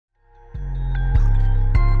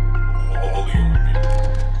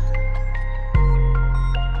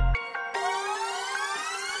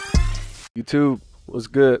YouTube? What's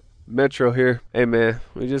good? Metro here. Hey man,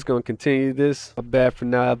 we're just gonna continue this. I'm bad for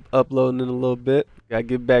not uploading in a little bit. Gotta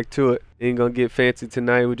get back to it. Ain't gonna get fancy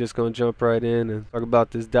tonight. We're just gonna jump right in and talk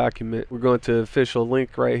about this document. We're going to the official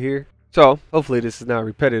link right here. So, hopefully this is not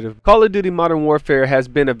repetitive. Call of Duty Modern Warfare has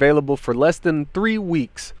been available for less than 3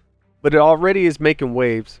 weeks, but it already is making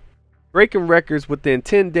waves. Breaking records within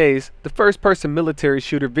 10 days, the first-person military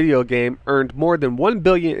shooter video game earned more than $1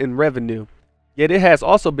 billion in revenue. Yet it has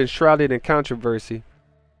also been shrouded in controversy.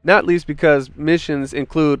 Not least because missions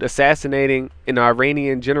include assassinating an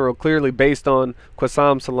Iranian general clearly based on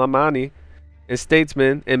Qasem Soleimani, and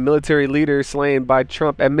statesman and military leader slain by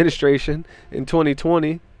Trump administration in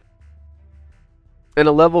 2020, and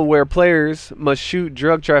a level where players must shoot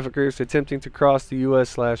drug traffickers attempting to cross the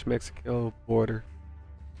US/Mexico border.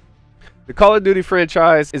 The Call of Duty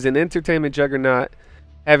franchise is an entertainment juggernaut,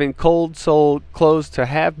 having sold close to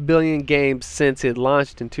 500 million games since it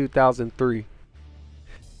launched in 2003.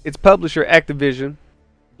 Its publisher, Activision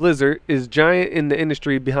Blizzard, is giant in the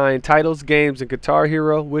industry behind titles, games, and Guitar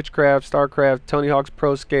Hero, Witchcraft, StarCraft, Tony Hawk's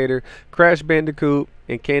Pro Skater, Crash Bandicoot,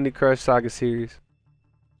 and Candy Crush Saga series.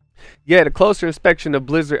 Yet a closer inspection of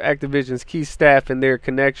Blizzard Activision's key staff and their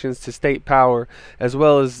connections to state power, as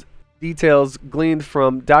well as details gleaned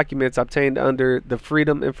from documents obtained under the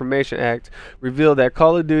Freedom Information Act, reveal that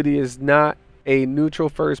Call of Duty is not a neutral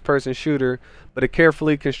first-person shooter, but a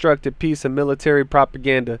carefully constructed piece of military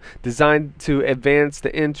propaganda designed to advance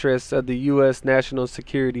the interests of the U.S. national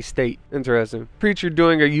security state. Interesting. Preacher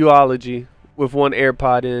doing a eulogy with one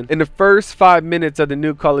AirPod in. In the first 5 minutes of the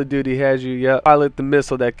new Call of Duty has you, pilot the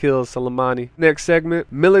missile that kills Soleimani. Next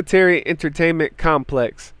segment, military entertainment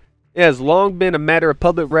complex. It has long been a matter of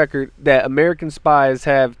public record that American spies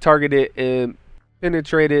have targeted and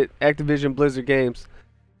penetrated Activision Blizzard games.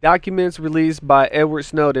 Documents released by Edward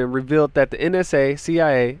Snowden revealed that the NSA,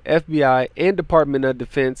 CIA, FBI, and Department of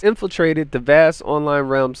Defense infiltrated the vast online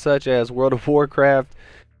realms such as World of Warcraft,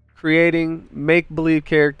 creating make-believe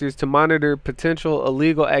characters to monitor potential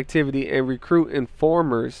illegal activity and recruit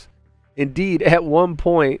informers. Indeed, at one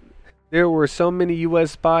point, there were so many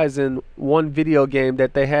U.S. spies in one video game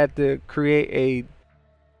that they had to create a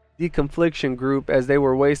deconfliction group as they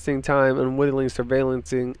were wasting time unwittingly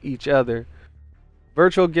surveillancing each other.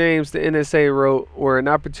 Virtual games, the NSA wrote, were an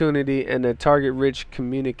opportunity and a target-rich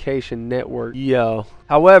communication network.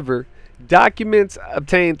 However, documents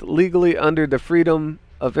obtained legally under the Freedom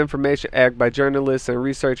of Information Act by journalist and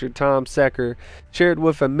researcher Tom Secker, shared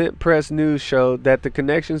with a Mint Press News, showed that the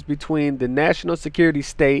connections between the national security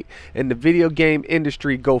state and the video game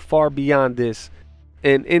industry go far beyond this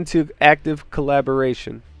and into active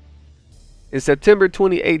collaboration. In September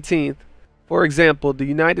 2018, for example, the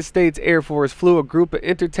United States Air Force flew a group of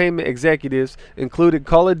entertainment executives, including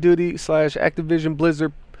Call of Duty / Activision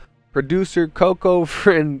Blizzard producer Coco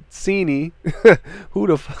Francini,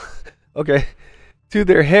 to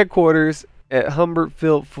their headquarters at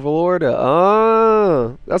Humbertville,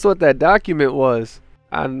 Florida. That's what that document was.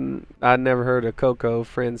 I never heard of Coco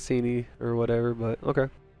Francini or whatever, but okay.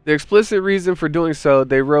 The explicit reason for doing so,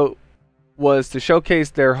 they wrote, was to showcase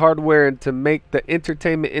their hardware and to make the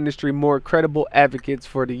entertainment industry more credible advocates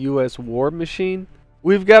for the U.S. war machine.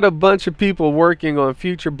 We've got a bunch of people working on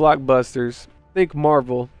future blockbusters, think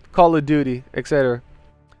Marvel, Call of Duty, etc.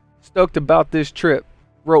 Stoked about this trip,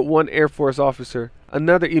 wrote one Air Force officer.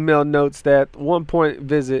 Another email notes that one point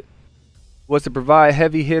visit was to provide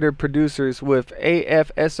heavy hitter producers with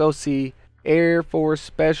AFSOC, Air Force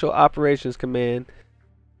Special Operations Command,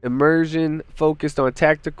 immersion focused on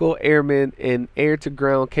tactical, airmen, and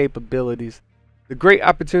air-to-ground capabilities. The great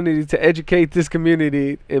opportunity to educate this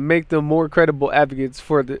community and make them more credible advocates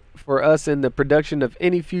for us in the production of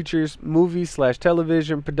any future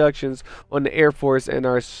movie/television productions on the Air Force and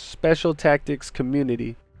our special tactics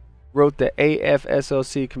community, wrote the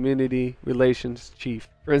AFSOC Community Relations Chief.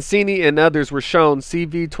 Francini and others were shown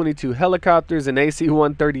CV-22 helicopters and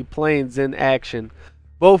AC-130 planes in action,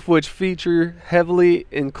 both which feature heavily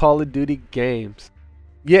in Call of Duty games.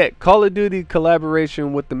 Yet, Call of Duty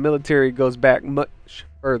collaboration with the military goes back much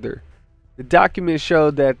further. The documents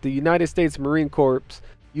showed that the United States Marine Corps,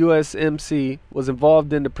 USMC, was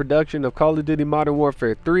involved in the production of Call of Duty Modern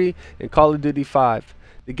Warfare 3 and Call of Duty 5.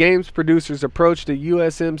 The game's producers approached the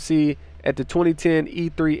USMC at the 2010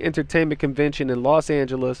 E3 Entertainment Convention in Los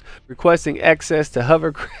Angeles, requesting access to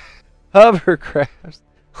hovercrafts.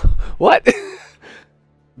 What?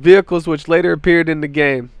 Vehicles which later appeared in the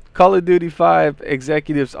game. Call of Duty 5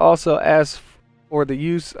 executives also asked for the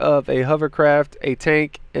use of a hovercraft, a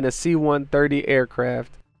tank, and a C-130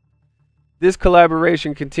 aircraft. This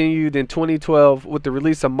collaboration continued in 2012 with the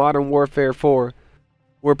release of Modern Warfare 4.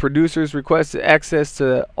 where producers requested access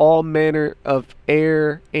to all manner of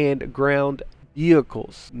air and ground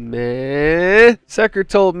vehicles. Man. Secker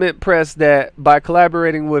told Mint Press that by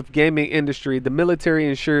collaborating with gaming industry, the military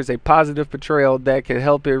ensures a positive portrayal that can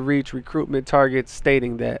help it reach recruitment targets,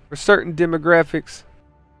 stating that for certain demographics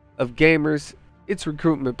of gamers, its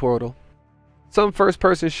recruitment portal. Some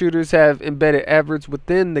first-person shooters have embedded adverts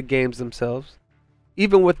within the games themselves.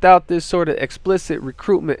 Even without this sort of explicit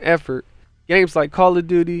recruitment effort, games like Call of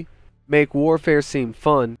Duty make warfare seem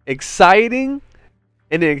fun, exciting,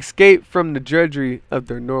 and an escape from the drudgery of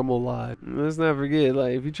their normal lives. Let's not forget,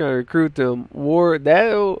 like, if you're trying to recruit them, war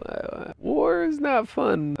is not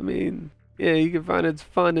fun. I mean, yeah, you can find it's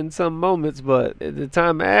fun in some moments, but at the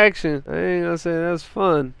time of action, I ain't gonna say that's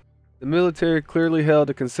fun. The military clearly held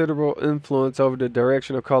a considerable influence over the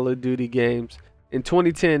direction of Call of Duty games. In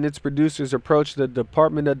 2010, its producers approached the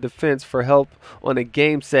Department of Defense for help on a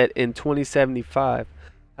game set in 2075.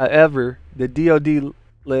 However, the DoD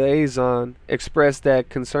liaison expressed that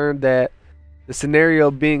concern that the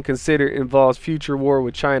scenario being considered involves future war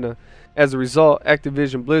with China. As a result,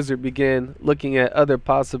 Activision Blizzard began looking at other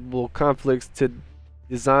possible conflicts to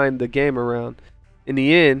design the game around. In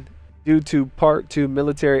the end, due to Part 2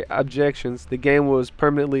 military objections, the game was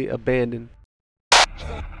permanently abandoned.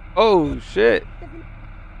 Oh shit.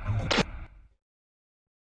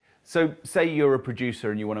 So say you're a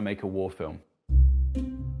producer and you want to make a war film.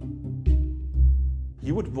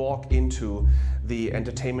 You would walk into the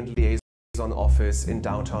entertainment liaison office in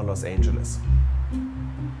downtown Los Angeles.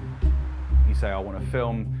 You say, I want to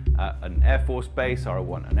film an Air Force base, or I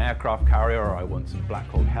want an aircraft carrier, or I want some Black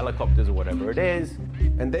Hawk helicopters, or whatever it is.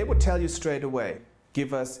 And they would tell you straight away,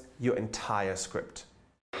 give us your entire script.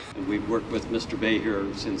 And we've worked with Mr. Bay here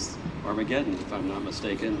since Armageddon, if I'm not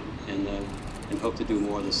mistaken, and hope to do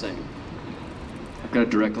more of the same. I've got a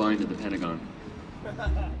direct line to the Pentagon.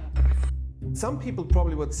 Some people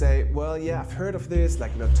probably would say, well, yeah, I've heard of this,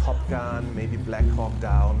 like, Top Gun, maybe Black Hawk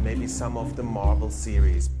Down, maybe some of the Marvel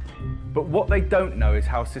series. But what they don't know is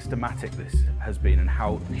how systematic this has been and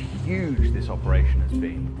how huge this operation has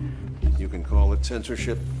been. You can call it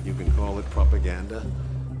censorship, you can call it propaganda.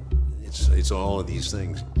 It's all of these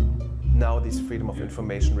things. Now these freedom of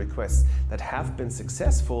information requests that have been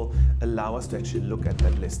successful allow us to actually look at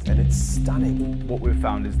that list, and it's stunning. What we've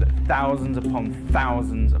found is that thousands upon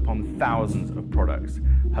thousands upon thousands of products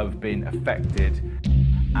have been affected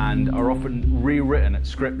and are often rewritten at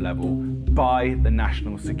script level by the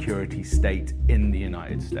national security state in the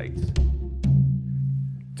United States.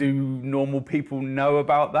 Do normal people know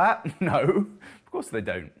about that? No, of course they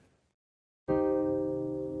don't.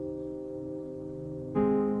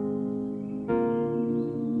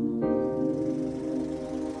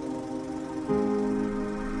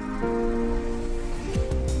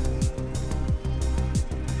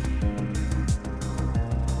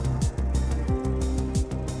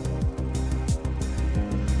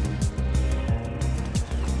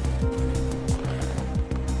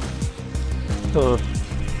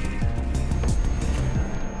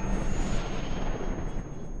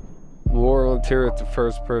 War on terror to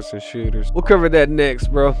first-person shooters. We'll cover that next,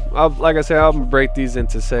 bro. Like I said, I'll break these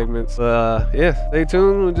into segments. Yeah, stay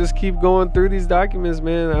tuned. We'll just keep going through these documents,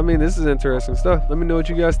 man. I mean, this is interesting stuff. Let me know what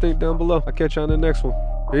you guys think down below. I'll catch you on the next one.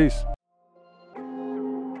 Peace.